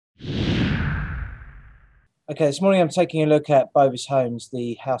Okay, this morning I'm taking a look at Bovis Homes,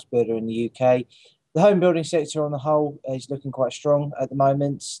 the house builder in the UK. The home building sector on the whole is looking quite strong at the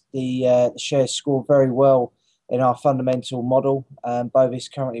moment. The shares score very well in our fundamental model. Bovis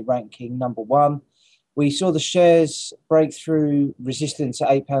currently ranking number one. We saw the shares break through resistance at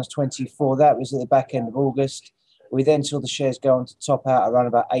 £8.24. That was at the back end of August. We then saw the shares go on to top out around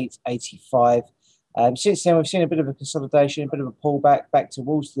about 8.85. Since then, we've seen a bit of a consolidation, a bit of a pullback back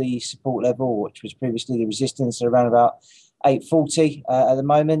towards the support level, which was previously the resistance at around about 8.40 at the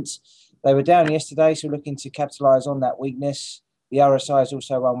moment. They were down yesterday, so we're looking to capitalise on that weakness. The RSI has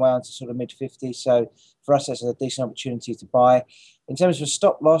also unwound to sort of mid-50s, so for us, that's a decent opportunity to buy. In terms of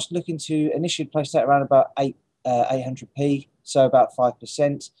stop loss, looking to initially place that around about 800p, so about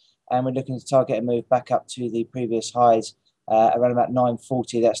 5%, and we're looking to target a move back up to the previous highs around about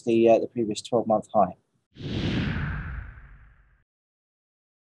 940. That's the previous 12-month high.